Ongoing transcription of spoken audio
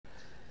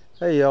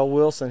Hey y'all,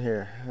 Wilson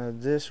here.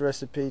 This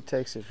recipe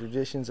takes the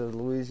traditions of the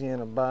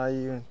Louisiana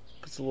Bayou and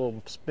puts a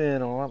little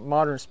spin on,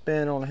 modern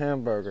spin on a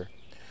hamburger.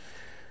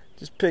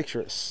 Just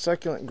picture it,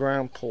 succulent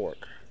ground pork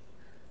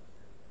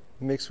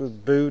mixed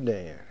with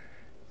boudin,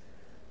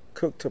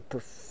 cooked to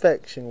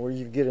perfection where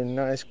you get a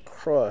nice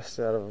crust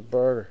out of a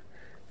burger.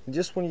 And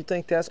just when you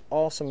think that's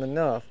awesome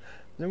enough,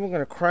 then we're going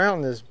to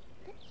crown this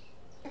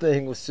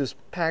thing with just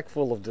packed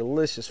full of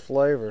delicious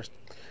flavors.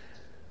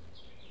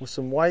 With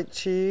some white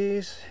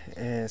cheese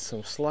and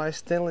some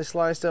thinly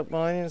sliced up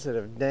onions that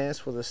have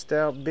danced with a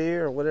stout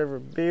beer or whatever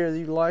beer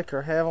you like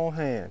or have on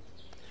hand.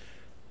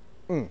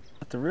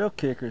 But the real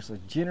kicker is a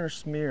generous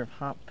smear of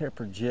hot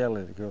pepper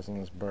jelly that goes on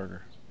this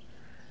burger.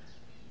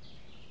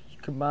 You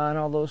combine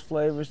all those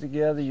flavors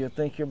together, you'll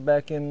think you're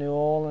back in New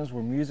Orleans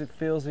where music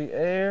fills the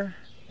air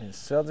and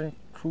Southern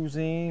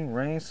cuisine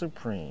reigns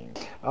supreme.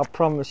 I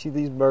promise you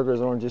these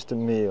burgers aren't just a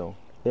meal.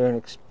 They're an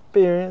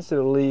experience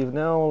that'll leave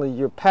not only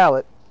your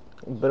palate,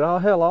 but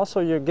also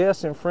your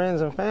guests and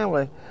friends and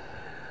family,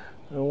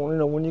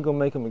 when you're gonna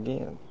make them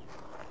again.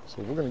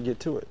 So we're gonna get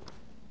to it.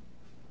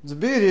 The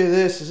beauty of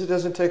this is it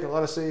doesn't take a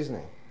lot of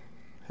seasoning.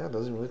 Hell, it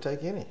doesn't really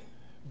take any,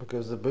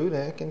 because the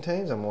boudin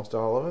contains almost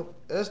all of it,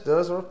 as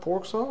does our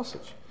pork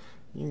sausage.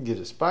 You can get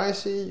it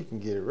spicy, you can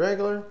get it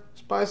regular.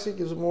 Spicy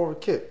gives it more of a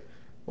kick.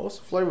 Most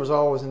of the flavor is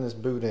always in this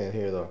boudin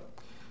here, though.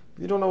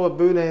 If you don't know what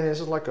boudin is,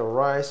 it's like a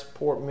rice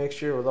pork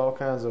mixture with all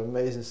kinds of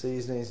amazing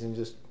seasonings and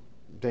just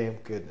damn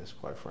goodness,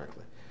 quite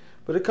frankly.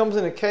 But it comes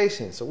in a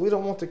casing, so we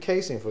don't want the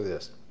casing for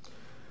this.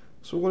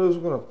 So what we're going to do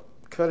is we're going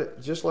to cut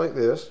it just like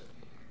this,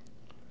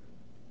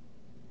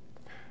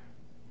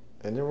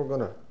 and then we're going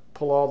to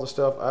pull all the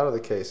stuff out of the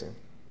casing.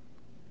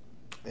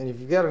 And if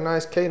you've got a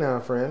nice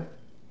canine friend,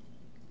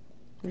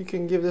 you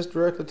can give this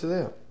directly to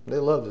them. They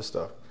love this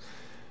stuff.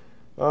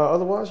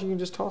 Otherwise, you can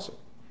just toss it.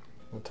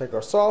 We'll take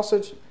our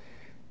sausage,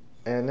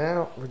 and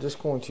now we're just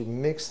going to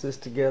mix this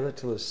together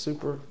till it's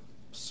super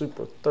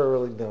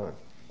thoroughly done.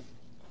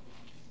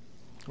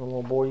 I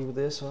won't bore you with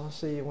this, so I'll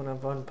see you when I'm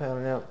done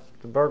pounding out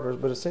the burgers.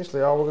 But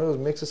essentially all we're going to do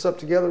is mix this up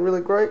together really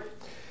great.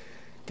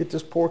 Get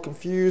this pork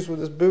infused with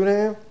this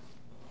boudin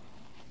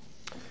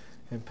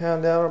and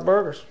pound out our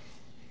burgers.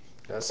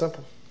 That's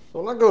simple.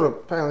 So when I go to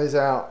pound these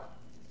out,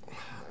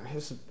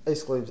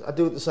 basically I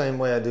do it the same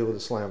way I do with a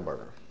slam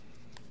burger.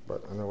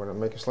 But I know we're not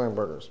making slam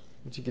burgers,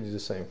 but you can do the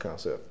same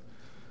concept.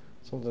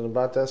 Something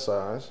about that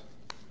size.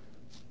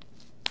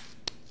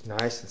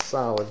 Nice and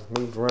solid,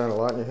 moved around a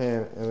lot in your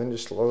hand, and then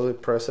just slowly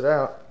press it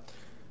out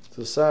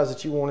to the size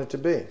that you want it to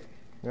be.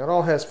 Now it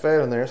all has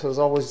fat in there, so there's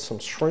always some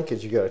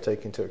shrinkage you got to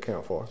take into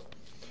account for.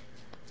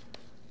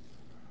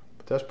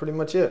 But that's pretty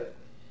much it.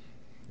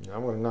 Now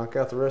I'm going to knock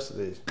out the rest of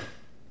these.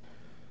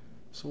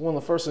 So one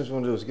of the first things we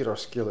want to do is get our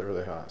skillet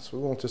really hot. So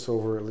we want this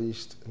over at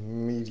least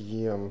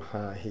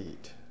medium-high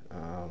heat.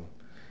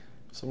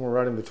 Somewhere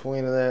right in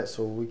between of that,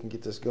 so we can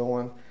get this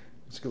going.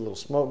 Let's get a little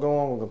smoke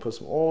going. We're going to put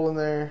some oil in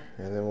there,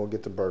 and then we'll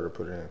get the burger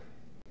put in.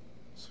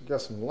 So we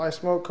got some light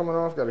smoke coming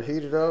off, got to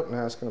heat it up.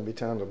 Now it's going to be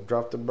time to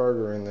drop the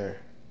burger in there.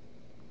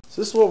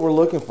 So this is what we're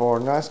looking for, a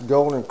nice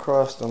golden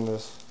crust on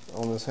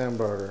this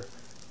hamburger.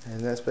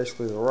 And that's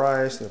basically the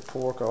rice and the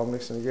pork all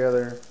mixing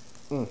together.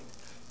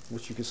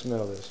 Wish you could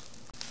smell this.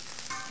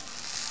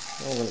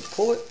 Now we're going to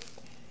pull it.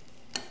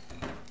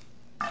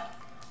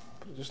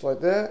 Put it just like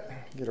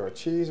that. Get our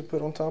cheese and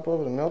put it on top of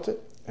it and melt it.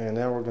 And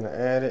now we're going to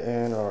add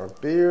in our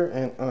beer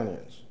and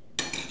onions.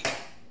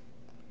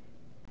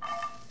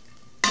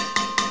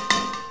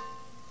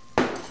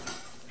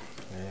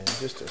 And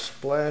just a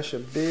splash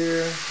of beer.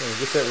 Going to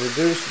get that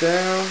reduced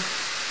down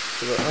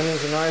so the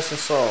onions are nice and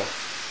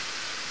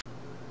soft.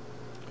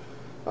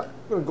 All right,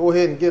 we're going to go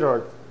ahead and get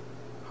our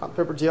hot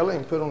pepper jelly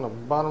and put it on the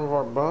bottom of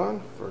our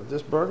bun for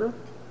this burger.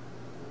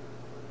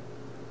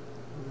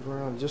 Move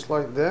around just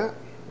like that.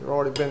 They've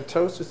already been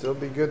toasted, so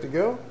they'll be good to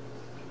go.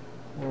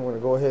 And we're going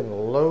to go ahead and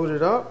load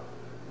it up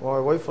while I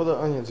wait for the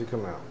onions to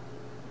come out.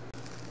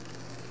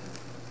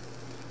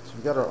 So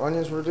we've got our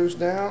onions reduced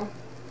down,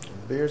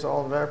 beer's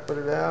all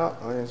evaporated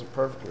out, onions are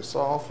perfectly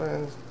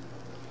softened.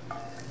 I'm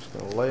just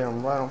going to lay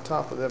them right on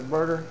top of that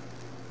burger.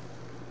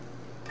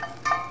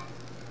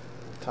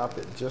 Top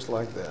it just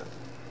like that.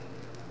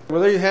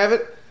 Well, there you have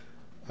it,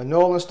 a New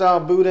Orleans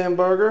style boudin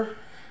burger,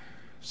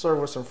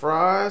 served with some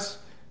fries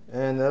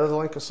and the other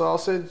link of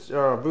sausage,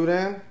 or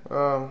boudin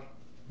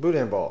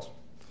balls.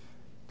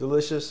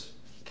 Delicious.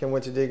 Can't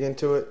wait to dig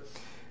into it.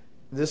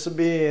 This will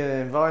be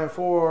in volume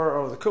 4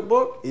 of the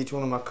cookbook. Each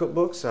one of my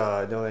cookbooks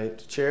I donate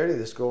to charity.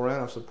 This go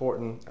around I'm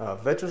supporting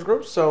veterans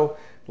groups, so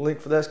the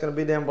link for that's going to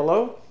be down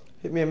below.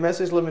 Hit me a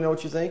message, let me know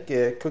what you think.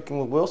 Cooking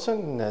with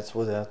Wilson, and that's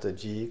without the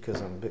G because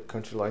I'm a bit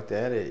country like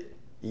that.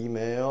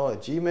 Email at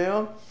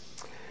Gmail,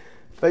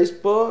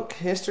 Facebook,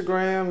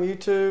 Instagram,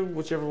 YouTube,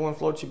 whichever one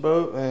floats your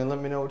boat, and let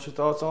me know what your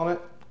thoughts on it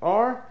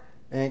are.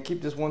 And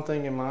keep this one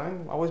thing in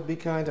mind, always be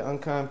kind to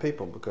unkind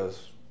people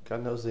because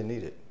God knows they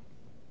need it.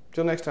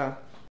 Till next time.